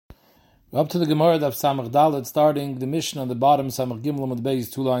We're up to the Gemara of Samach Dalet, starting the Mishnah on the bottom, Samach Gimel Amud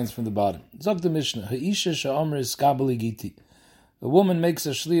Beis, 2 lines from the bottom. Zog the Mishnah, Ha'isha she'omer is kabali גיטין. A woman makes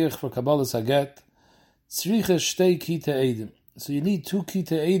a shliach for Kabbalas haget, tzricha shtei kita edim. So you need 2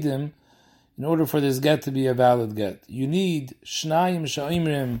 kita edim in order for this get to be a valid get. You need shnayim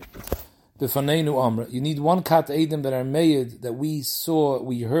she'imrim b'faneinu amra. You need 1 kat edim that are made, that we saw,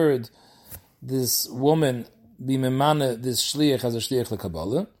 we heard this woman be memana, this shliach as a shliach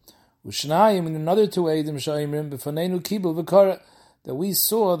l'Kabbalah. Ushnayim, and another 2 edim she'imrim b'faneinu kibul v'kara, that we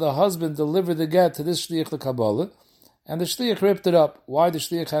saw the husband deliver the get to this shliach l'Kabbalah, and the shliach ripped it up. Why the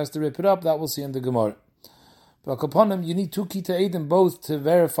shliach has to rip it up, that we'll see in the Gemara. But upon him, you need 2 kita edim both to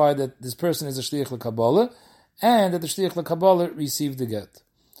verify that this person is a shliach l'Kabbalah and that the shliach l'Kabbalah received the get.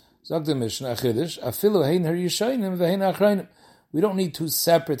 Zog the Mishnah, achidish, afilu hein har yishaynim v'hein achraynim. We don't need 2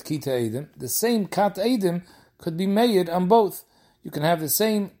 separate kita edim. The same kat edim could be made on both. You can have the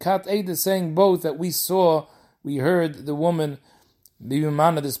same kat edim saying both, that we saw, we heard the woman be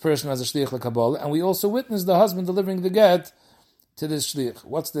of this person as a shliach l'Kabbalah, and we also witnessed the husband delivering the get to this shliach.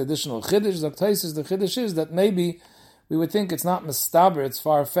 What's the additional chiddush? The chiddush is that maybe we would think it's not mistaber, it's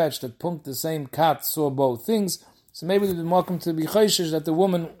far-fetched, that Punk, the same kat, saw both things. So maybe we'd be welcome to be chayshish that the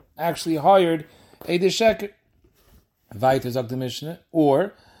woman actually hired a sheker. Weiter sagt the Mishnah.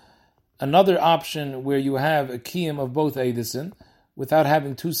 Or another option where you have a kiyum of both edison without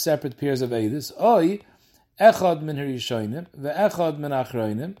having 2 separate pairs of edis. Oi, echad min harishonim, ve'echad min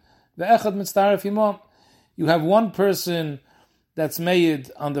achroinim, ve'echad mitztaref imam. You have one person that's made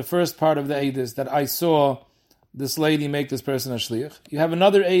on the first part of the edis that I saw this lady make this person a shliach. You have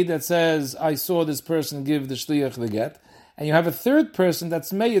another aid that says I saw this person give the shliach the get, and you have a third person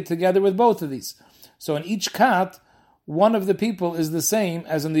that's made together with both of these. So in each kat, one of the people is the same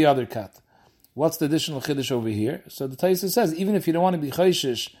as in the other kat. What's the additional chiddush over here? So the Taisa says, even if you don't want to be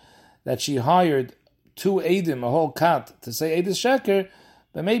chayshish that she hired 2 edim, a whole kat, to say edis sheker,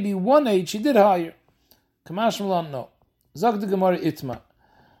 but maybe 1 eid she did hire. Kamash Malan, no. Zog the Gemara itma.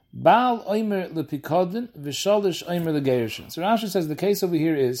 Baal oimer lepikadin, v'shalish oimer legerishin. So Rashi says the case over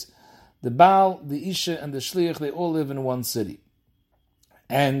here is the Baal, the Isha, and the Shliach, they all live in one city.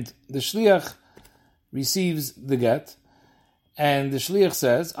 And the Shliach receives the get, and the Shliach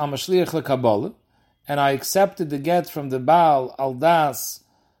says, I'm a Shliach l'Kabbalah, and I accepted the get from the Baal Aldas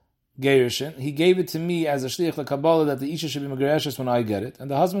Gerishin. He gave it to me as a Shliach l'Kabbalah that the Isha should be Megereshes when I get it. And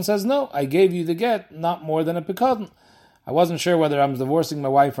the husband says, no, I gave you the get, not more than a Pikadon. I wasn't sure whether I'm divorcing my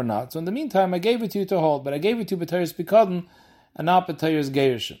wife or not. So in the meantime, I gave it to you to hold, but I gave it to you B'Tayris Pikadon and not B'Tayris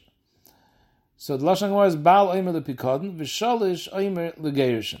Gerishin. So the Lashon Gemara is Baal Omer LePikadon, V'Shalish Omer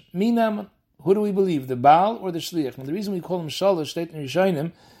LeGerishin. Minam, who do we believe, the Baal or the Shliach? And the reason we call him Shalish, State in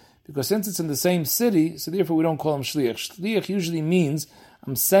Rishayim, because since it's in the same city, so therefore we don't call him Shliach. Shliach usually means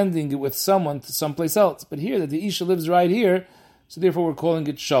I'm sending it with someone to someplace else. But here, that the Isha lives right here, so therefore we're calling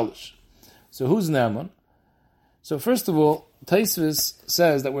it Shalish. So who's Naaman? So first of all, Taisvis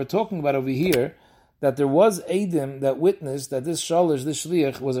says that we're talking about over here that there was Eidim that witnessed that this Shalish, this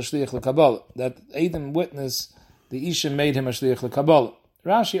Shliach, was a Shliach l'Kabbalah. That Eidim witnessed the Isha made him a Shliach l'Kabbalah.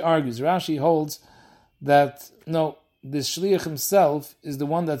 Rashi argues, Rashi holds that, no, this Shliach himself is the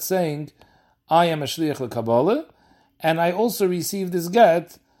one that's saying, I am a Shliach l'Kabbalah, and I also received this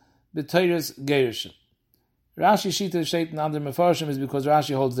get, b'Tayris Gerishin. Rashi Shita Shaitan under Mefarshim is because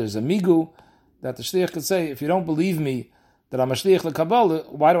Rashi holds there's a Migu, that the Shliach could say, if you don't believe me that I'm a Shliach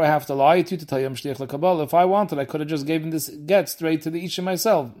l'Kabbalah, why do I have to lie to you to tell you I'm a Shliach l'Kabbalah? If I wanted, I could have just given this get straight to the Isha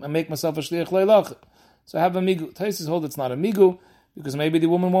myself and make myself a Shliach l'Ilach. So I have a Migu. Taisus hold it's not a Migu, because maybe the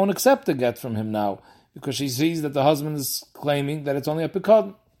woman won't accept the get from him now, because she sees that the husband is claiming that it's only a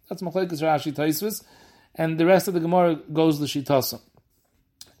Pikad. That's Machlekes Rashi Taisus, and the rest of the Gemara goes l'Shitasa.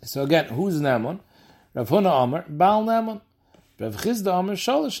 So again, who's Naaman? Rav Huna Amar, Baal Naaman. Rav Chizda Amar,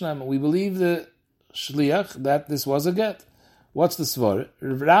 Shalish Naaman. We believe the Shliach that this was a get. What's the svar?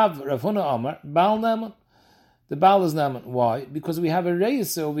 Rav Huna Amar, Baal Naaman. The Baal is Naaman. Why? Because we have a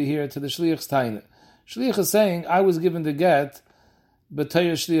reis over here to the Shliach's Taina. Shliach is saying, I was given the get,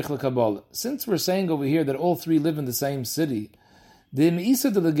 B'Tayr Shliach l'Kabbalah. Since we're saying over here that all 3 live in the same city, the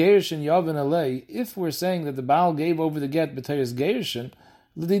Meisa de Gerishin Yavin Alei, if we're saying that the Baal gave over the get B'Tayr Gerishin,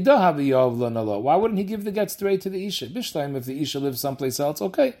 why wouldn't he give the get straight to the Isha? Bishleim, if the Isha lives someplace else,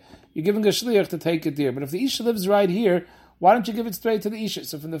 okay, you're giving a Shliach to take it there. But if the Isha lives right here, why don't you give it straight to the Isha?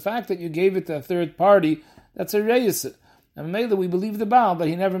 So from the fact that you gave it to a third party, that's a reis. And Mela, we believe the Baal, but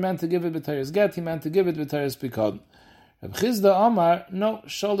he never meant to give it B'Tayr get, he meant to give it B'Tayr Pikad. Reb Chizda Amar, no,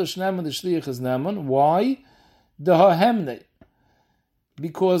 Shalish Naaman, the Shliach is Naaman. Why? The Hahemne.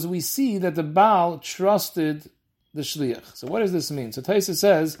 Because we see that the Baal trusted the Shliach. So what does this mean? So Taisa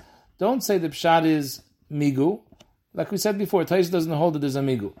says, don't say the pshat is migu. Like we said before, Taisus doesn't hold that there's a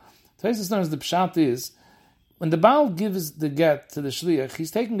migu. Taisus knows the pshat is, when the Baal gives the get to the shliach,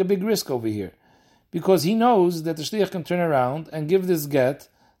 he's taking a big risk over here. Because he knows that the shliach can turn around and give this get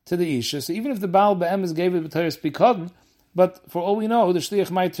to the isha. So even if the Baal be'emes gave it b'tayris pikadon, but for all we know, the shliach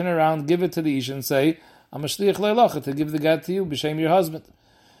might turn around, give it to the isha and say, I'm a shliach leilacha to give the get to you, b'shem your husband.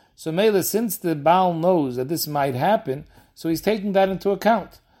 So Mela, since the Baal knows that this might happen, so he's taking that into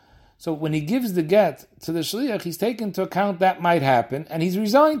account. So when he gives the get to the shliach, he's taking into account that might happen, and he's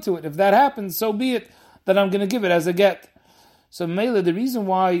resigned to it. If that happens, so be it, that I'm going to give it as a get. So Mela, the reason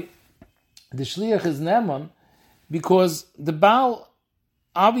why the shliach is neman, because the Baal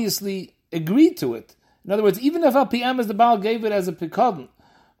obviously agreed to it. In other words, even if al-PM as the Baal gave it as a pikadon,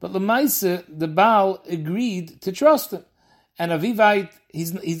 but l'maisa, the Baal agreed to trust him. And Avivite,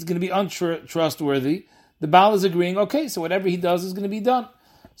 he's going to be untrustworthy. The Baal is agreeing, okay, so whatever he does is going to be done.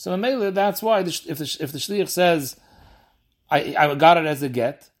 So Mela, that's why if the shliach says, I got it as a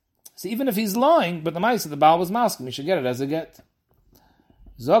get, so even if he's lying, but the Maisa, the Baal was masking, he should get it as a get.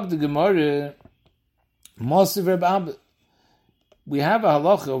 Zog the Gemara, Mosiv Reb Abba. We have a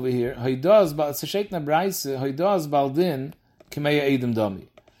halacha over here. Hoidoz baldin k'meya edim dami.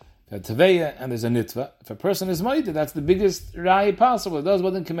 Taveya, and there's a nitva. If a person is ma'ida, that's the biggest rai possible. Hoidoz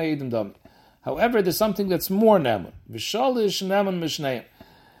baldin k'meya edim dami. However, there's something that's more naman. V'shalish naman mishneim.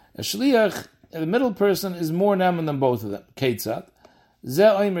 A shliach, the middle person, is more naman than both of them. Keitzad.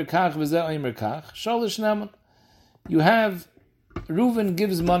 Zeh oimer kach v'zeh oimer kach. Shalish naman. You have Reuven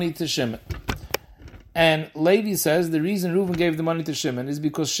gives money to Shimon. And Levi says the reason Reuven gave the money to Shimon is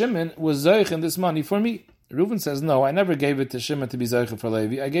because Shimon was zoich this money for me. Reuven says, no, I never gave it to Shimon to be zoich for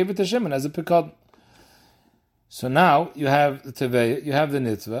Levi. I gave it to Shimon as a pikad. So now you have the Teveya, you have the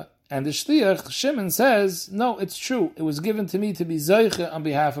Nitva, and the Shliach, Shimon says, no, it's true. It was given to me to be zoich on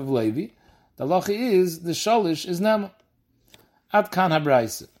behalf of Levi. The lachi is, the Shalish is Nama. At Kan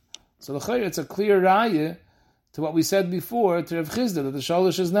HaBraisa. So it's a clear raya to what we said before, to Rav Chizda, that the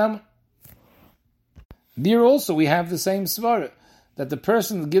Shalish is Nama. There also we have the same svara, that the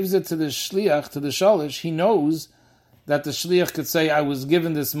person that gives it to the shliach, to the shalish, he knows that the shliach could say, I was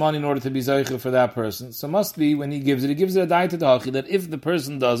given this money in order to be zoicha for that person. So must be, when he gives it a dai to the hachi, that if the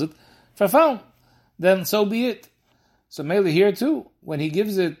person does it, farfam, then so be it. So Mele here too, when he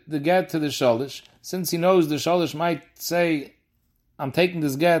gives it, the get to the shalish, since he knows the shalish might say, I'm taking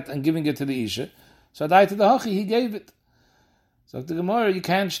this get and giving it to the isha, so dai to the hachi, he gave it. So the Gemara, you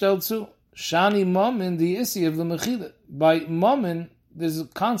can't stel tzu. Shani Mamin, the issue of the Mechila. By Mamin, there's a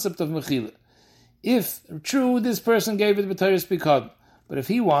concept of Mechila. If, true, this person gave it b'tayris pikadon, but if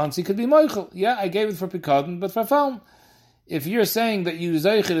he wants, he could be Meichel. Yeah, I gave it for pikadon, but for Falm. If you're saying that you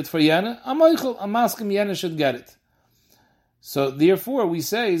zeichel it for Yena, I'm Meichel, I'm asking Yena should get it. So, therefore, we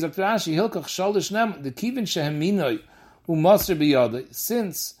say, Zaktrashi, Hilkach Shalish Nem, the Kivin Sheheminoi, Umasr Biyadai,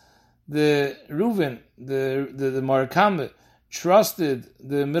 since the Reuven, the Marakame, trusted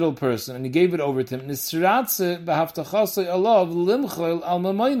the middle person and he gave it over to him.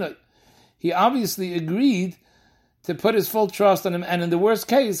 He obviously agreed to put his full trust on him, and in the worst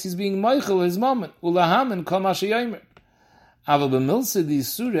case, he's being meichel his moment.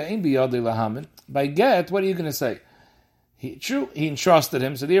 By get, what are you going to say? He entrusted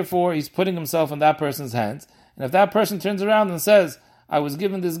him, so therefore he's putting himself in that person's hands. And if that person turns around and says, I was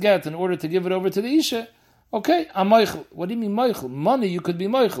given this get in order to give it over to the Isha, okay, I'm Meichel. What do you mean Meichel? Money, you could be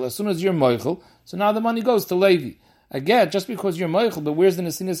Meichel. As soon as you're Meichel, so now the money goes to Levi. A get, just because you're Meichel, but where's the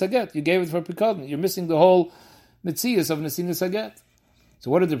Nesinas Haget? You gave it for Pikadon. You're missing the whole Metzias of Nesinas Haget. So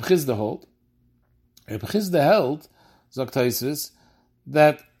what did Reb Chizda hold? Reb Chizda held, Zok Taisus,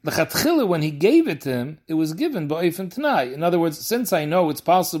 that the Chatchila, when he gave it to him, it was given Ba'if Tanai. In other words, since I know it's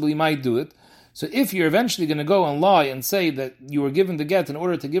possible he might do it, so if you're eventually going to go and lie and say that you were given the get in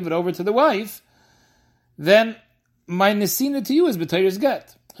order to give it over to the wife, then my nesina to you is b'tayris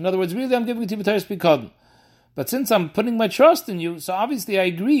get. In other words, really I'm giving it to you b'tayris pikadon. But since I'm putting my trust in you, so obviously I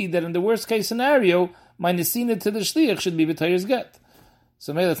agree that in the worst case scenario, my nesina to the shliach should be b'tayris get.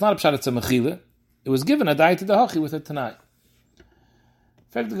 So maybe that's not a pshat, it's a mechila. It was given a dai to the hachi with a tanai.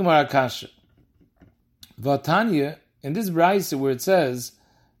 Fact the Gemara Kasha. Vatanya, in this brayse where it says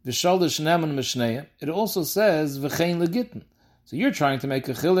v'shalish neman mishneim, it also says v'chein legitin. So you're trying to make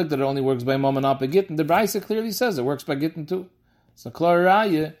a chilik that it only works by mom and not by gittin. The brayse clearly says it works by gittin too. So klar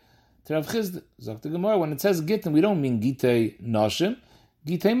raya to Rav Chizda. Zok the Gemara, when it says gittin, we don't mean gitei nashim,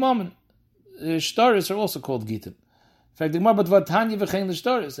 gitei mammon. Shtaris are also called gittin. In fact, the Gemara, but vatanya v'chein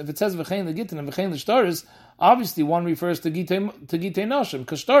l'shtaris. If it says v'chein l'gittin and v'chein l'shtaris, obviously one refers to gitei nashim,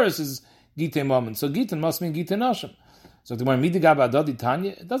 because shtaris is gitei mammon. So gittin must mean gitei nashim. So the Gemara midigaba adadi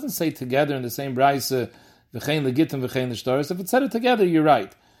tanya. It doesn't say together in the same brisa v'chein legitin v'chein l'shtaris. If it said it together, you're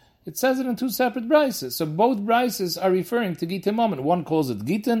right. It says it in two separate brises. So both brises are referring to Gitin moment. One calls it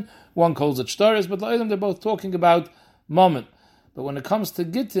Gitin, one calls it Shtaris, but they're both talking about moment. But when it comes to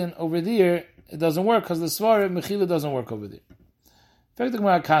Gitin over there, it doesn't work because the Svara Mechila doesn't work over there. In fact, the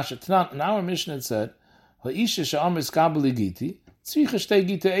Gemara Kasha, in our Mishnah it said, Ha'isha she'amr skabeli giti, tzricha shtei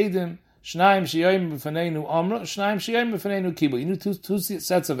gita edim, shnaim she'yayim b'faneinu amra, shnaim she'yayim b'faneinu kibu. You need two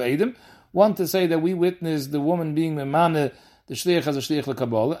sets of edim. One to say that we witnessed the woman being memane, the shliach as a shliach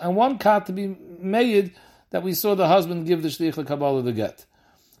l'kabbalah, and one kat to be made that we saw the husband give the shliach l'kabbalah the get.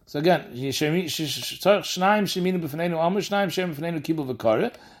 So again, shnaim sheminu b'faneinu amr, shnaim she'yayim b'faneinu kibu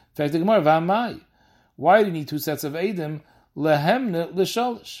v'kara. In fact, the Gemara, v'amai. Why do you need two sets of edim? Lehemne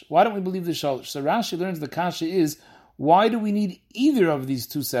l'shalish. Why don't we believe the shalish? So Rashi learns the kasha is, why do we need either of these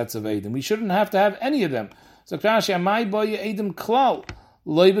two sets of edim? We shouldn't have to have any of them. So Rashi, amai boye edim klal,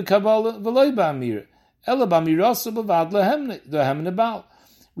 loy b'kabbalah v'loy b'amir, ela b'amirasu b'vad lehemne baal.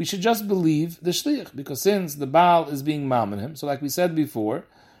 We should just believe the shliach, because since the baal is being mammon him, so like we said before,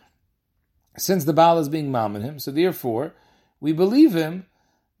 since the baal is being mammon him, so therefore we believe him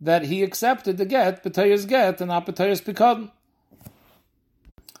that he accepted the get, b'tayas get, and not b'tayas pikadon.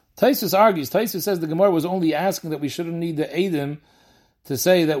 Taisus argues, Taisus says the Gemara was only asking that we shouldn't need the edim to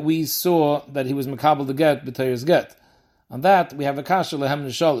say that we saw that he was makabel the get, b'tayas get. On that, we have a kasha lehem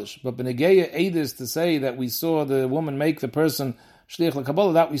neshalish. But b'negeya edis to say that we saw the woman make the person shliach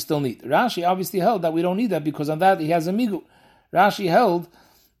l'kabbalah, that we still need. Rashi obviously held that we don't need that because on that he has a migu. Rashi held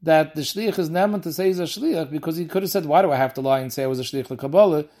that the shliach is neman to say he's a shliach because he could have said, why do I have to lie and say I was a shliach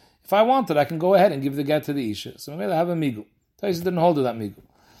l'kabbalah? If I wanted, I can go ahead and give the get to the isha. So maybe I have a migu. Taisus didn't hold to that migu.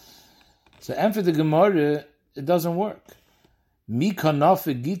 So and for the Gemara, it doesn't work. Mi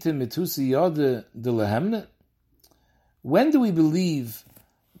kanafe gite mitusi yode de lehemne. When do we believe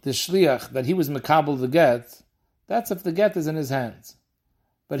the shliach that he was makabel the get? That's if the get is in his hands.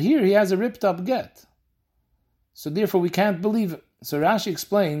 But here he has a ripped up get. So therefore we can't believe it. So Rashi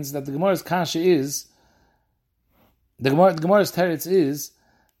explains that the Gemara's kasha is, the Gemara's teretz is,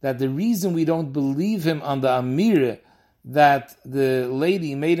 that the reason we don't believe him on the amira that the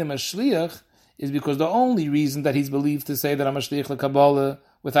lady made him a shliach is because the only reason that he's believed to say that I'm a shliach l'kabbalah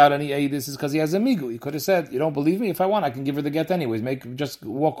without any eidus is because he has a migu. He could have said, you don't believe me? If I want, I can give her the get anyways. Just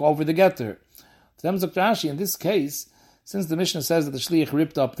walk over the get to her. To them, Dr. Rashi, in this case, since the Mishnah says that the shliach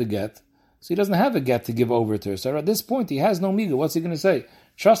ripped up the get, so he doesn't have a get to give over to her. So at this point, he has no migu. What's he going to say?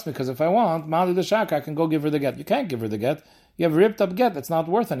 Trust me, because if I want, Mali l'shaka, I can go give her the get. You can't give her the get. You have a ripped up get that's not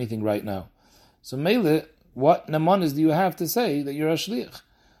worth anything right now. So Mele, what namanas do you have to say that you're a shliach?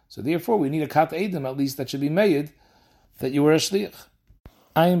 So therefore, we need a kat edim at least that should be made that you were a shliach.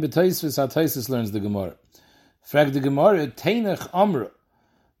 Ayin b'taisvis ha-taisis learns the Gemara. Frag the Gemara, teinech amra,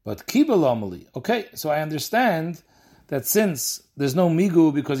 but kibel amali. Okay, so I understand that since there's no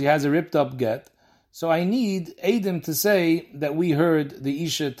migu because he has a ripped up get, so I need edim to say that we heard the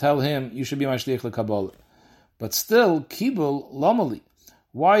isha tell him you should be my shliach l'kabbalah. But still, kibel lamali.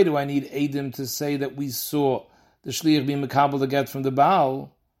 Why do I need edim to say that we saw the shliach being makabel the get from the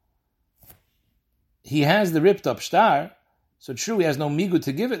Baal? He has the ripped up star, so true he has no migu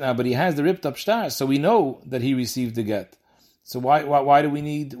to give it now, but he has the ripped up star, so we know that he received the get. So why do we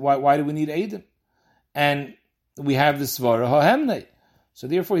need edim? And we have the svara ha'hemne, so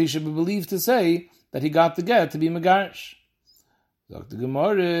therefore he should be believed to say that he got the get to be megarish. Zok the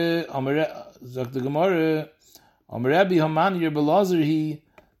Gemara. Amrebi Haman Yer Belazar he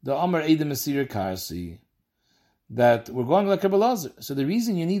the Amar Edim Asir Karsi. That we're going like a Belazar. So the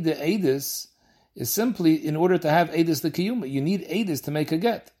reason you need the Edis is simply in order to have Edis the Kiyuma. You need Edis to make a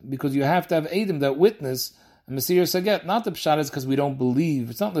get. Because you have to have Edim that witness a Masir Saget. Not the Pshat is because we don't believe.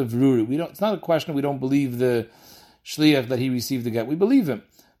 It's not the Vruri. It's not a question we don't believe the Shliach that he received the get. We believe him.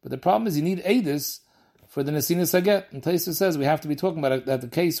 But the problem is you need Edis for the Nesina Saget. And Taisa says we have to be talking about it, that the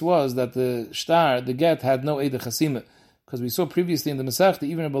case was that the shtar, the get, had no Eid Chasima. Because we saw previously in the Masechta,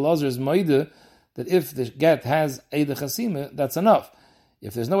 even in Belazar is Maida, that if the get has Eid Chasima, that's enough.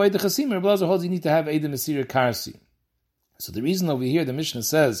 If there's no Eid Chasima, Belazar holds you need to have Eid Masir Karsi. So the reason over here the Mishnah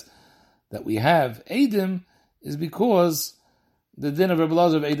says that we have Eidim is because the din of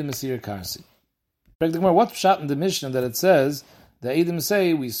Belazar of Eid Masir Karsi. What shot in the Mishnah that it says the Eidim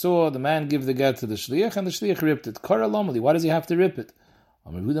say, we saw the man give the get to the shliach, and the shliach ripped it. Kara lomali, why does he have to rip it?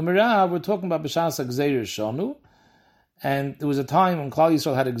 We're talking about B'shas Gzeir Shanu, and there was a time when Klal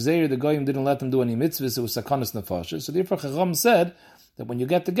Yisrael had a Gzeir, the Goyim didn't let them do any mitzvahs, it was Sakanas Nefashis. So therefore Chacham said that when you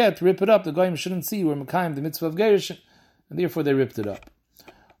get the get, rip it up, the Goyim shouldn't see you were Mekayim the mitzvah of Gerishin, and therefore they ripped it up.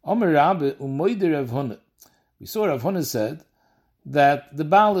 We saw Rav Huna said that the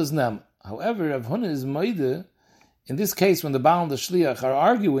Baal is Nem. However, Rav Huna is Maide. In this case, when the Baal and the Shliach are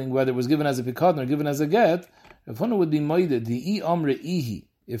arguing whether it was given as a Pikadon or given as a get, Rav Huna would be Maide, the I Amre Ihi.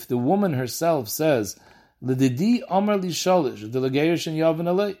 If the woman herself says, L'didi Amr Li Shalish, the Legeish and Yavin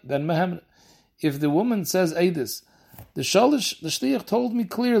Alei, then Mehem. If the woman says Eidis, the Shliach told me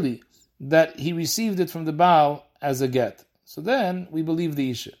clearly that he received it from the Baal as a get. So then we believe the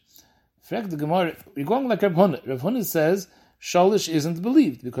Isha. Frek the Gemara, we're going like Rav Huna. Rav Huna says Shalish isn't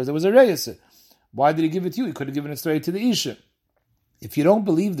believed because there was a Reyes. Why did he give it to you? He could have given it straight to the Isha. If you don't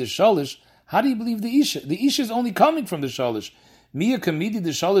believe the Shalish, how do you believe the Isha? The Isha is only coming from the Shalish. Miya kamidi the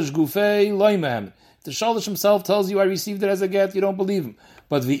Shalish gufei loy mehem. If the Shalish himself tells you I received it as a get, you don't believe him.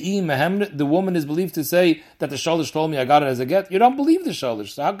 But v'i mehem, the woman is believed to say that the Shalish told me I got it as a get. You don't believe the Shalish.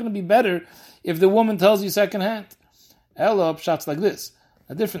 So how can it be better if the woman tells you second hand? Ella shots like this.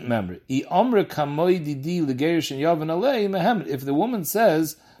 A different memory. If the woman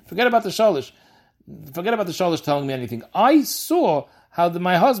says, forget about the Shalish telling me anything. I saw how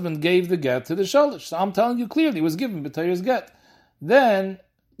my husband gave the get to the Shalish. So I'm telling you clearly, it was given B'tayir's get. Then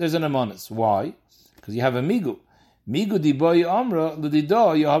there's an amonis. Why? Because you have a migu. Migu di boy amra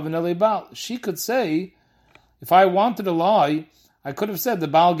l'dido yohavin elei baal. She could say, if I wanted to lie, I could have said the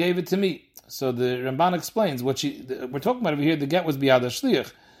Baal gave it to me. So the Ramban explains we're talking about over here. The get was biyad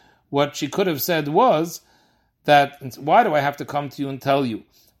shliach. What she could have said was that, why do I have to come to you and tell you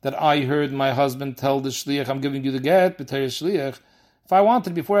that I heard my husband tell the shliach, I'm giving you the get, b'tayir shliach. If I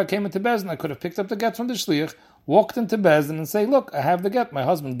wanted, before I came into Bezdin, I could have picked up the get from the shliach, walked into Bezdin and say, look, I have the get, my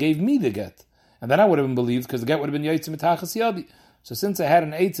husband gave me the get. And then I would have been believed, because the get would have been Yaitzi Mitachas Yadi. So since I had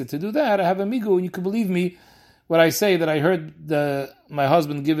an Eitzah to do that, I have a migu, and you can believe me when I say that I heard my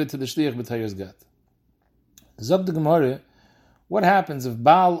husband give it to the shliach b'tayir's get. Zog the Gemara, what happens if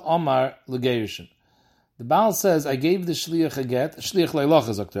Baal Omar L'Geirushin? The Baal says, I gave the shliach a get, shliach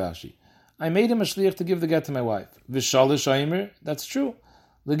leilocha, Dr. Rashi. I made him a shliach to give the get to my wife. V'shalish Aimer, that's true.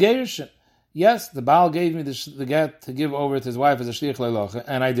 L'Geirushin. Yes, the Baal gave me the get to give over to his wife as a shliach leilocha,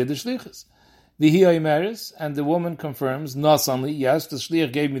 and I did the shliachas. V'hi Aimeris, and the woman confirms, nasanli, yes, the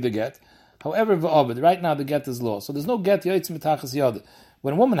shliach gave me the get. However, v'ovid, right now the get is lost. So there's no get yaitz mitachas yad.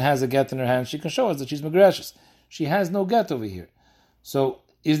 When a woman has a get in her hand, she can show us that she's megreshus. She has no get over here. So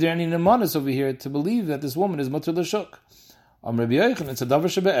is there any nemanis over here to believe that this woman is mutter l'shuk? Rabbi Yochanan, it's a davar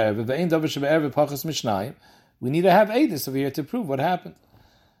shebe'erev, ve'ein davar shebe'erev pachas mishnayim. We need to have eidus over here to prove what happened.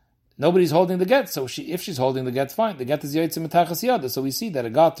 Nobody's holding the get, so if she's holding the get, fine. The get is yaitz mitachas yad, so we see that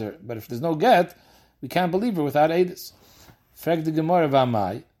it got her. But if there's no get, we can't believe her without eidus. Frag the Gemara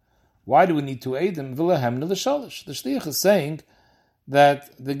v'amai. Why do we need to eidim? V'lehem l'shalish. The shliach is saying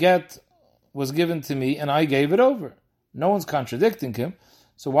that the get was given to me and I gave it over. No one's contradicting him,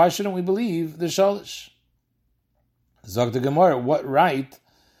 so why shouldn't we believe the shalish? Zog the Gemara, what right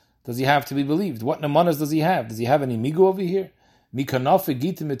does he have to be believed? What nemanas does he have? Does he have any migu over here? Mikanafe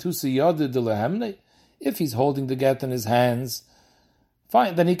gitim etusi yad delehemne. If he's holding the get in his hands,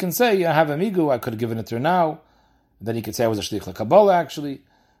 fine. Then he can say, I have a migu. I could have given it to her now. And then he could say I was a shlich lekabbalah actually.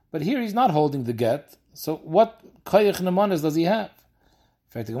 But here he's not holding the get. So what koyach nemanas does he have?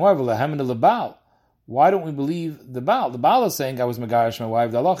 Why don't we believe the Baal? The Baal is saying I was megarish my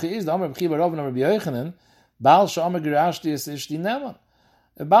wife. The halacha is the Amar B'chiba Rav and Rabbi Yochanan. Baal she'amar girashti es ishti neman.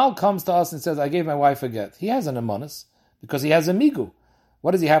 The Baal comes to us and says I gave my wife a get. He has an nemanas because he has a migu.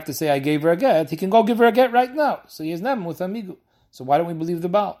 What does he have to say? I gave her a get. He can go give her a get right now. So he has neman with a migu. So why don't we believe the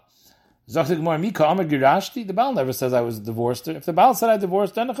Baal? The Baal never says I was divorced her. If the Baal said I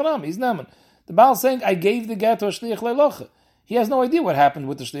divorced her, he's neman. The Baal saying I gave the get to a shliach leilocha. He has no idea what happened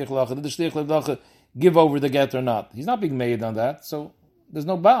with the shliach leilocha. Did the shliach leilocha give over the get or not? He's not being made on that, so there's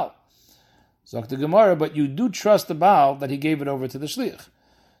no Baal. Zok the Gemara, but you do trust the Baal that he gave it over to the shliach.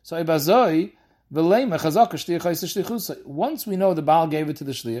 So once we know the Baal gave it to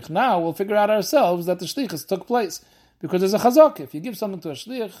the shliach, now we'll figure out ourselves that the shlichus took place. Because there's a chazak. If you give something to a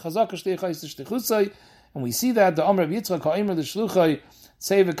shliach, chazak shliach shlichusay, and we see that the Amr of Yitzchak ha'imr the shluchay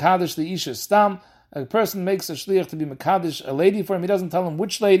say v'kadosh the isha stam. A person makes a shliach to be mekadosh a lady for him. He doesn't tell him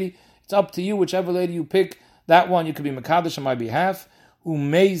which lady. It's up to you. Whichever lady you pick, that one you could be mekadosh on my behalf.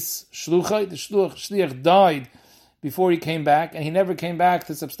 Umeis shluchay. The shliach died before he came back, and he never came back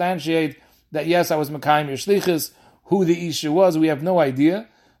to substantiate that yes, I was mekayim your shlichus. Who the isha was, we have no idea.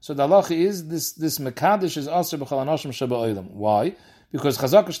 So the halacha is this mekadosh is aser b'chal anoshim sheba'olam. Why? Because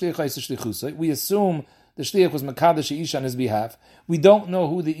chazak shliach shlichusay. We assume the shliach was mekadosh isha on his behalf. We don't know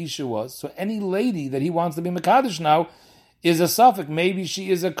who the isha was. So any lady that he wants to be mekadosh now is a suffix. Maybe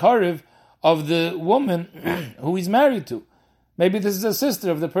she is a karev of the woman who he's married to. Maybe this is a sister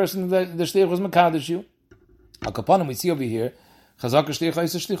of the person that the shliach was mekadosh you. Akapanim, we see over here, Chazaka Shliach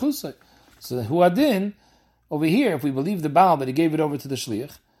Isa Shlichusay. So the Huadin, over here, if we believe the Baal that he gave it over to the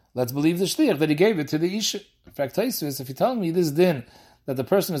Shliach, let's believe the Shliach that he gave it to the Isha. In fact, Taisvis, if you're telling me this din, that the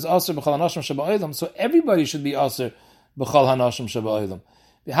person is Aser B'chal HaNashim Shaba'olam, so everybody should be Aser B'chal HaNashim Shaba'olam.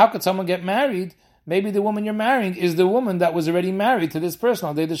 How could someone get married? Maybe the woman you're marrying is the woman that was already married to this person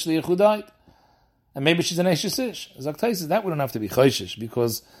on the day the Shliach who died. And maybe she's an Eishes Ish. Zak Taisvis, that we don't have to be Chayshish,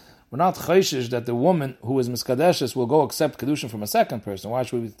 because we're not chayshish that the woman who is miskadeshes will go accept kedushin from a second person. Why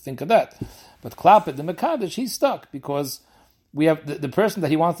should we think of that? But klapet, the mekadesh, he's stuck because we have the person that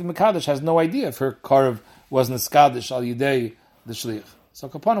he wants to mekadesh has no idea if her karv was niskadish al yidei the shliach. So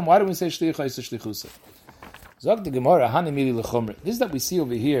kapanim, why do we say shliach is shlichusay? Zog the Gemara hani mili lechumre. This that we see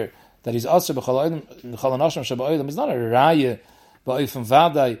over here that he's also b'chal anashim shabayim is not a raya ba'ifim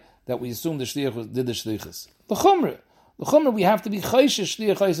vaday that we assume the shliach did the shlichus. Lechumre. We have to be chayshish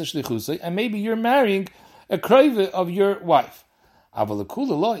shlichusay, and maybe you're marrying a krayve of your wife. So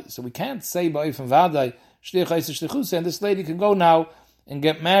we can't say ba'ifim vaday shlichusay, and this lady can go now and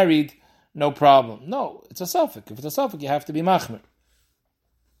get married, no problem. No, it's a suffix. If it's a suffix, you have to be machmer.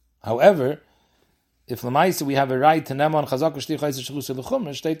 However, if l'maisa we have a right to neman chazak shlichusay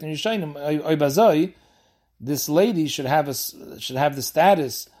l'chumra, state in Yishayim oibazoi, this lady should have the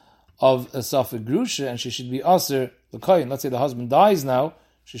status of a suffix grusha, and she should be aser l'koyin. Let's say the husband dies now,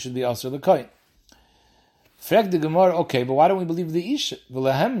 she should be aser l'koyin. Frag the Gemara, okay, but why don't we believe the isha?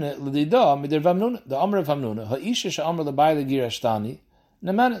 V'lehemne l'dida midir v'amnuna, the amr of Hamnuna, ha'isha she'amr l'bayla girashtani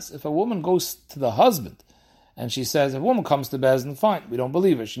nemenes. If a woman goes to the husband, and she says, if a woman comes to Bezdin, fine, we don't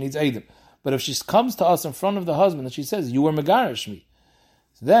believe her, she needs Eidim. But if she comes to us in front of the husband, and she says, you were megarish me,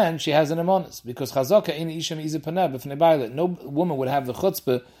 then she has an emonis, because chazaka in isha mi'ize paneh b'fnei bayla. No woman would have the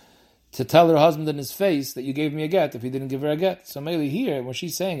chutzpah to tell her husband in his face that you gave me a get if he didn't give her a get. So mainly here, when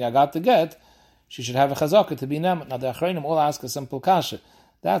she's saying, I got the get, she should have a chazaka to be nemat. Now the achreinim all ask a simple kasha.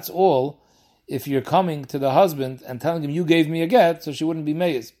 That's all if you're coming to the husband and telling him, you gave me a get, so she wouldn't be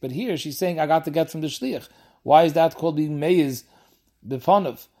meiz. But here, she's saying, I got the get from the shliach. Why is that called being meiz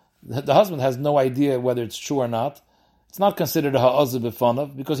b'fanav? The husband has no idea whether it's true or not. It's not considered a ha'azah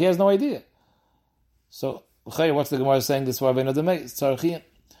b'fanav because he has no idea. So, what's the Gemara saying this way?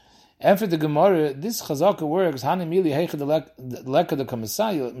 And for the Gemara, this chazaka works.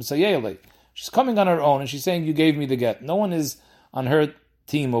 She's coming on her own and she's saying, you gave me the get. No one is on her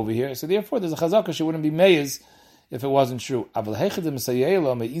team over here. So therefore, there's a chazaka, she wouldn't be meiz if it wasn't true. Over here,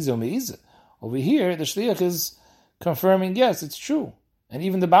 the shliach is confirming, yes, it's true. And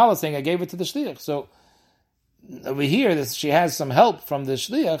even the Baal is saying, I gave it to the shliach. So over here, she has some help from the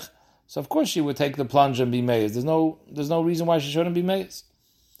shliach. So of course she would take the plunge and be meiz. There's no reason why she shouldn't be meiz.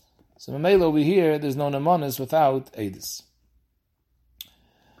 So Mamela over here, there's no nemanis without Eidis.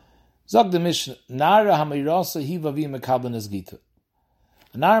 Zog the Mishnah, Nara hamirasa hivavi mekablan es gita.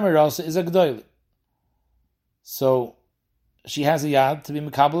 Nara hamirasa is a gdoili. So she has a yad to be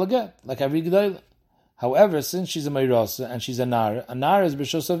mekabel again, like every gdoili. However, since she's a mirasa and she's a nara is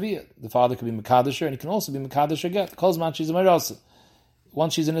b'shos aviyah. The father could be mekadesher and he can also be mekadesher again. Kolzman, she's a mirasa.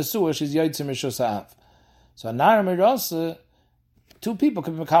 Once she's in a sewer, she's yotzim b'shos ha'av. So a nara mirasa, two people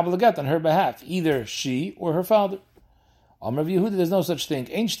can be mekabel get on her behalf, either she or her father. Amar Yehuda, there's no such thing.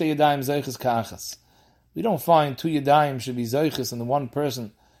 Ein shtei yadayim zeiches ka'achas. We don't find two yadayim should be zeiches in the one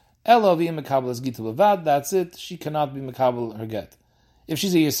person. Ela v'im mekabel es gita levad. That's it. She cannot be mekabel her get. If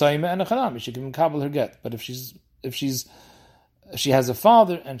she's a yisayim and a chanami, she can mekabel her get. But if she has a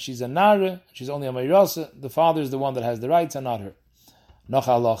father and she's a nara, she's only a meirasa, the father is the one that has the rights and not her. Noch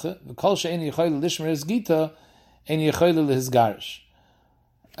halacha v'kol she'en yichayil lishmer es gita ein yichayil lehis garish.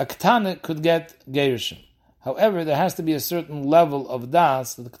 A ketana could get gerishim. However, there has to be a certain level of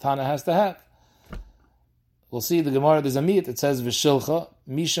das that the ketana has to have. We'll see the Gemara, there's a meat, it says, V'shilcha,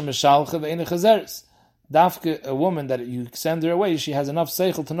 Misha Meshalcha, V'ene Chazeres. Dafke, a woman that you send her away, she has enough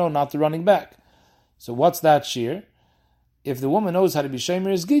seichel to know not to running back. So what's that shear? If the woman knows how to be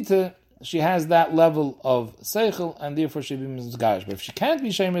shemer es gita, she has that level of seichel, and therefore she be mizgarish. But if she can't be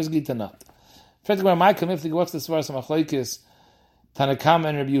shemer es gita, not. What's the svaras of Achloikis, Tanakam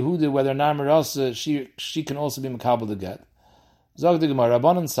and Rabbi Yehuda, whether Narmer also, she can also be Makabal to get. Zog the Gemara,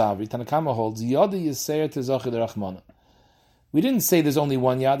 Rabbanan Savri, Tanakama holds, Yada Yisayr to Zachid Rachmana. We didn't say there's only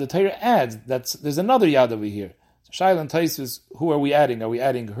one Yad, the Torah adds, there's another Yad over here. So Shaila and Taisus, who are we adding? Are we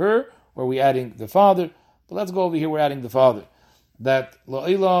adding her, or are we adding the father? But let's go over here, we're adding the father. That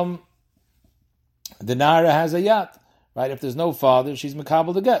La'ilam, the Nara has a Yad, right? If there's no father, she's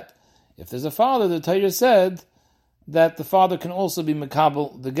Makabal to get. If there's a father, the Torah said, that the father can also be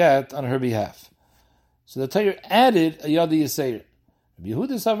mekabel the get on her behalf. So the Torah added a Yad Yisayr.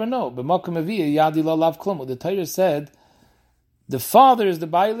 Yehuda Savar no. B'makom aviyah yadi lo lav klum. The Torah said the father is the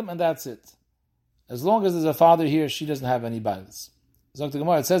bailim and that's it. As long as there's a father here, she doesn't have any bailis. Zok the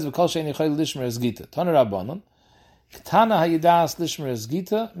Gemara, it says v'kol she'eni chayil lishmer es gita. Tana Rabbanon. Ktana hayidas lishmer es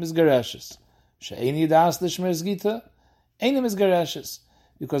gita mizgareshes. She'eni yidas lishmer es gita eni mizgareshes.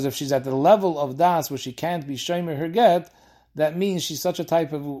 Because if she's at the level of das where she can't be shomer her get, that means she's such a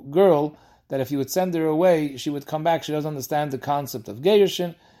type of girl that if you would send her away, she would come back. She doesn't understand the concept of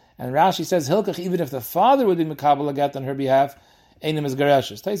gerushin. And Rashi says, Hilkach, even if the father would be mekabel a get on her behalf, einim is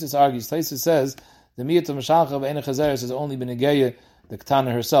gereshes. Taisus argues, Taisus says, the miyat of Mashalcha of Einach Hazeres has only been negeya the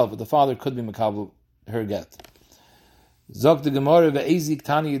Ktana herself, but the father could be mekabel her get. Zok the Gemara ve'ezi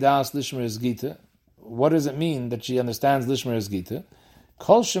Ktana yidas lishmer es gita. What does it mean that she understands lishmer es gita?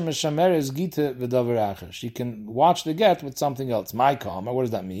 Kol shemeshamer es gita v'davar acher. She can watch the get with something else. My kamer, what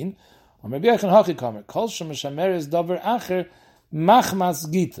does that mean? Or maybe I can hachi kamer. Kol shemeshamer es davar acher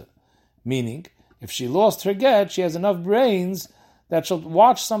machmas gita. Meaning, if she lost her get, she has enough brains that she'll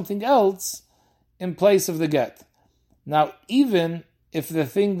watch something else in place of the get. Now, even if the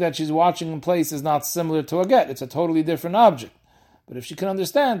thing that she's watching in place is not similar to a get, it's a totally different object. But if she can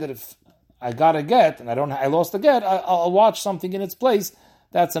understand that if I got a get and I lost the get, I'll watch something in its place,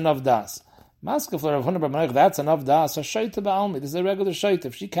 that's enough das. Masכת Rav Huna bar Menach, that's enough das. A shaita ba'almi. This is a regular shaita.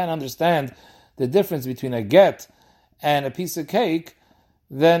 If she can't understand the difference between a get and a piece of cake,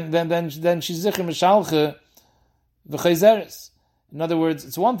 then she's zicher mishalche v'chayzeres. In other words,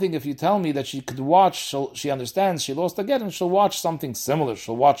 it's one thing if you tell me that she could watch, she understands, she lost a get, and she'll watch something similar.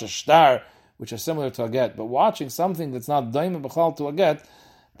 She'll watch a star, which is similar to a get. But watching something that's not daima b'chal to a get,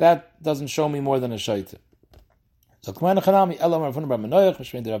 that doesn't show me more than a shaita. So, K'may Nechanami, Elam Rav Huna bar Menoach,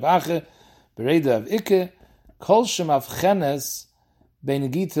 Meshmein de Rav Ache, Bereda of Ikke, Kol Shem Avchenes,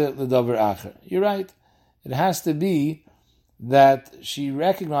 Bein Gita L'Dover Acher. You're right. It has to be that she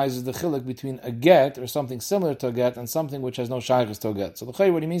recognizes the chiluk between a get, or something similar to a get, and something which has no shaykhs to a get. So,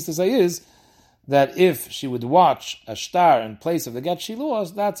 what he means to say is that if she would watch a star in place of the get she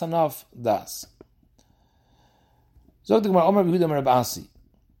lost, that's enough das. Zog the Gemara, Omer B'Yehuda Omer Reb Asi.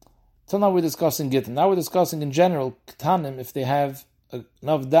 Till now we're discussing Gitin. Now we're discussing in general Ketanim if they have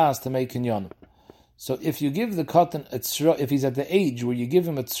enough das to make kinyanim. So if you give the katan a tzroir, if he's at the age where you give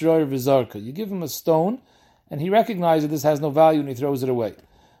him a tzroir v'zarka, you give him a stone, and he recognizes this has no value and he throws it away.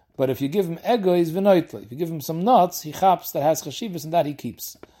 But if you give him egois v'noitli, if you give him some nuts, he chaps that has chashivas and that he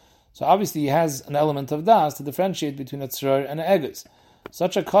keeps. So obviously he has an element of das to differentiate between a tzroir and an egois.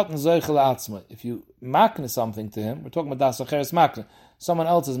 Such a katan zoichel atzma. If you makne something to him, we're talking about das acheres makne. Someone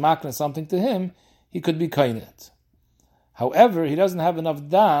else is makne something to him, he could be kainet. However, he doesn't have enough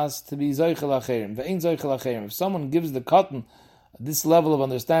das to be zoichel acherim. Ve'ein zoichel acherim. If someone gives the katan this level of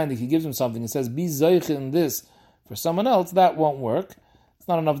understanding, he gives him something and says, be zoichel in this for someone else, that won't work. It's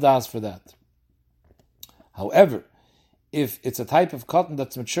not enough das for that. However, if it's a type of katan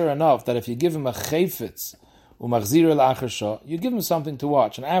that's mature enough that if you give him a chayfetz, you give him something to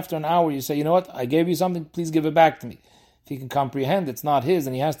watch, and after an hour you say, you know what, I gave you something, please give it back to me. If he can comprehend it's not his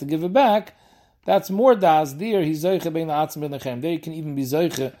and he has to give it back, that's more das. There he's zoiche bein la'atzim bein la'cherim. There he can even be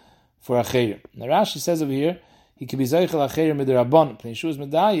zoiche for acherim. Now Rashi says over here, he can be zoiche la'acherim midirabon. Pnei Yeshua is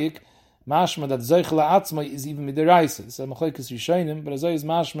medayik, mashma that zoiche la'atzma is even midiraisa. This is a machlekes rishonim, but azoi is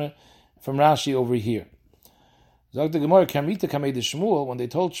mashma from Rashi over here. Zog the Gemara, Kamrita kamei de Shmuel, when they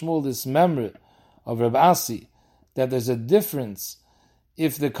told Shmuel this memory of Reb Asi, that there's a difference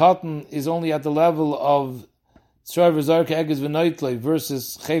if the cotton is only at the level of tzroir v'zarka eges v'noitlei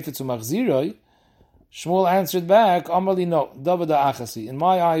versus chayfetz u'machziroi, Shmuel answered back, Amali, no, Davada Achasi. In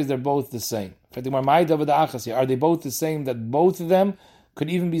my eyes, they're both the same. My Davada Achasi, are they both the same that both of them could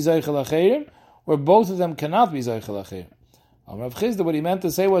even be Zaychel Acherim, or both of them cannot be Zaychel Acherim? Rav Chizda, what he meant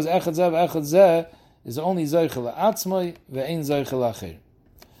to say was, Echad Zeh is only Zaychel Atzmai, ve'ein Zaychel Acherim.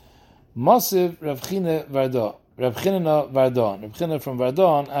 Mosiv Rav China Vardon. Rav China from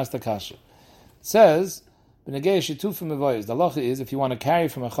Vardon asked the kasha. It says, the halacha is if you want to carry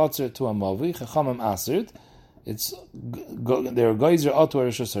from a chotzer to a mavi, chachamim asert, it's there are geyser otu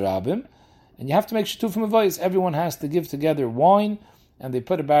rishus harabim, and you have to make shetufim avoyis. Everyone has to give together wine, and they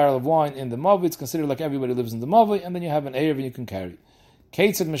put a barrel of wine in the mavi. It's considered like everybody lives in the mavi, and then you have an erev and you can carry.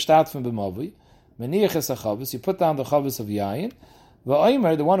 Keitzad mishtatfim b'mavi, meniach es hachavis. You put down the chavis of yayin.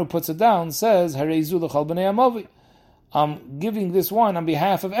 Va'omer, the one who puts it down, says hareizu l'chal b'nei amavi. I'm giving this wine on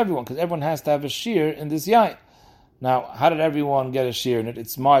behalf of everyone, because everyone has to have a shear in this yain. Now, how did everyone get a shear in it?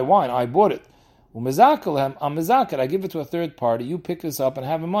 It's my wine, I bought it. I'm mezakel, I give it to a third party, you pick this up and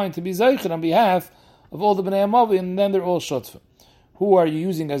have in mind to be zeichen on behalf of all the b'nei amavi, and then they're all shotfa. Who are you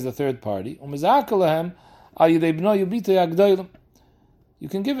using as the third party? you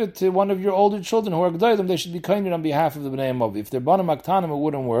can give it to one of your older children who are g'daylim. They should be kinder on behalf of the bnei amavi. If they're banim aktanim, it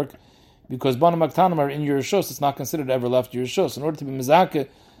wouldn't work, because banim aktanim are in your rishus. It's not considered ever left your rishus. In order to be mizakeh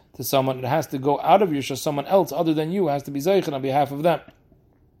to someone, it has to go out of your rishus. Someone else other than you has to be zeichen on behalf of them.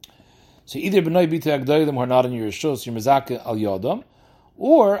 So either b'nai b'tei agdaylim who are not in your rishus, you're mizakeh al yodam,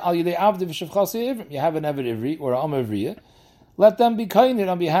 or al yidei avdi v'shevchasi ivrim. You have an eved ivri or an am ivriya. Let them be kinder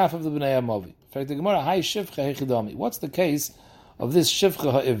on behalf of the bnei amavi. In fact, the Gemara, hay shivcha hechidami. What's the case of this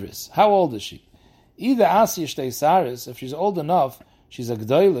shivcha ha'ivris? How old is she? Either asi shtei saris, if she's old enough, she's a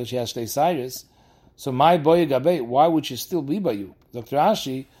g'dayla, she has shtei saris. So my boy gabe, why would she still be by you? Dr.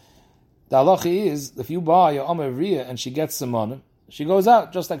 Ashi, the halacha is, if you buy your am ivriya and she gets some money, she goes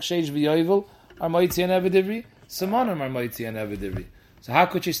out, just like sheish v'yovel are moitzi and eved ivri, simonim are moitzi and eved ivri. So how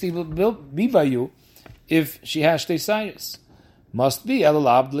could she still be by you if she has shtei saris? Must be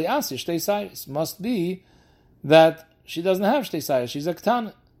elalab li'asi shtei saris. Must be that she doesn't have shtei saris. She's a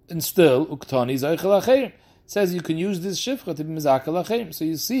k'tana, and still uktani zaychel acherim. It says you can use this shifcha to be mizakel acherim. So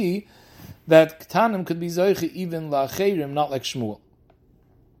you see that k'tanim could be zaychel even la'acherim, not like Shmuel.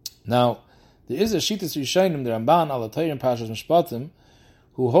 Now there is a shitas rishonim, the Ramban al Atayrim Pashas Mishpatim,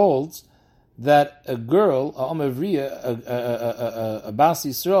 who holds that a girl, a Amavriya, a Bas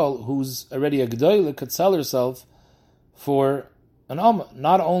Yisrael, who's already a G'dayla, could sell herself for an Amma.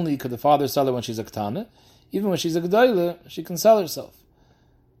 Not only could the father sell her when she's a Ketana, even when she's a G'dayla, she can sell herself.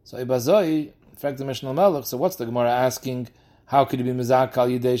 So Ibazoi, in fact, the Mishnah Melech, so what's the Gemara asking, how could you be Mizak al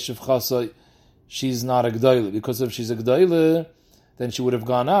Yidei Shevchasoi? She's not a G'dayla. Because if she's a G'dayla, then she would have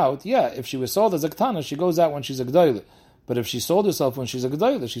gone out. Yeah, if she was sold as a Ketana, she goes out when she's a G'dayla. But if she sold herself when she's a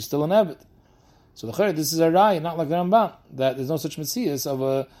G'dayla, she's still an Eved. So the Chayr, this is a Rai, not like the Ramban, that there's no such Metzias of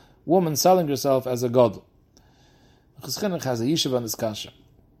a woman selling herself as a Gadol. Chinuch has a Yishuv on this Kasha.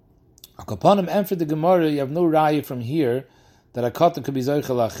 Akapanim, and for the Gemara, you have no Rai from here that a Katan could be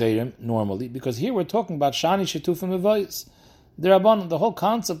Zoichel Acherim normally, because here we're talking about Shani Shetufim Mevayis. The whole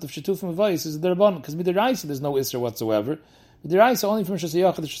concept of Shetufim Mevayis is the Rabban, because with the Raisa there's no Isser whatsoever. With the Raisa, only from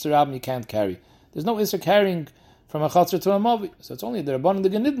Shasayach to Shasarabim you can't carry. There's no Isser carrying from a chatzar to a mavi. So it's only the Rabban and the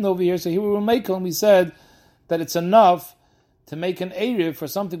Ganidin over here. So here we were making, and we said that it's enough to make an Erev for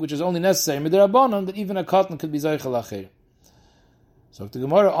something which is only necessary. With the Rabban, that even a cotton could be Zaychel Acher. So the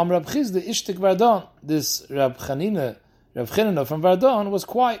Gemara, Rab Chizda, Ishtik Vardon, this Rab Chanina from Vardon was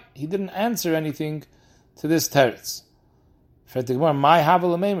quiet. He didn't answer anything to this teretz. For the Gemara, my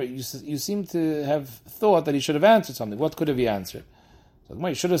Havel Meimer, you seem to have thought that he should have answered something. What could have he answered?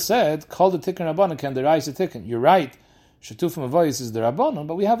 You should have said, call the tikkun Rabbanon, can the rise a tikkun. You're right, Shetufim Avoyis is the Rabbanon,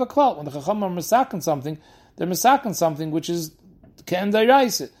 but we have a clout. When the Chacham are misaken something, they're misaken something which is can the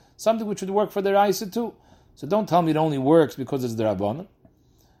rise, something which would work for the rise too. So don't tell me it only works because it's the Rabbanon.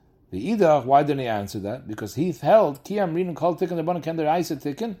 The Idach, why didn't he answer that? Because he held, Ki Amrin called tikkun Rabbanon, can the rise a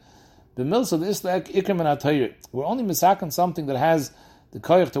tikkun. The milsa the Islak Ikrim and Atayr. We're only misaken something that has the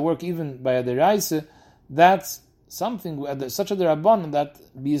koyach to work even by the rise. That's something such a Rabbanon that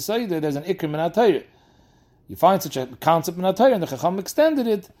b'yisayda there's an ikrim in Atayr. You find such a concept in Atayr and the Chacham extended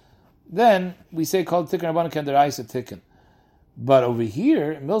it, then we say called tikkun Rabbanon can derice a tikkun. But over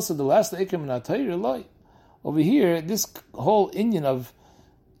here, Milsa the last ikrim in Atayr loy. Over here, this whole Indian of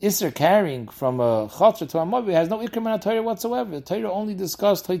Isser carrying from a chatzar to a mavi has no ikrim in Atayr whatsoever. The Torah only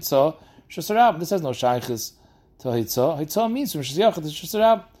discussed Hitzah Shasarab. This has no shaykhis to Hitzah. Hitzah means from Shasiyach to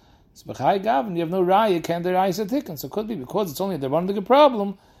Shasarab. So b'chai gavin, you have no raya, can there rise a tikkun? So it could be because it's only the one big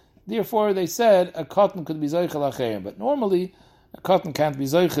problem. Therefore, they said a cotton could be zoichel acherim, but normally a cotton can't be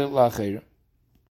zoichel acherim.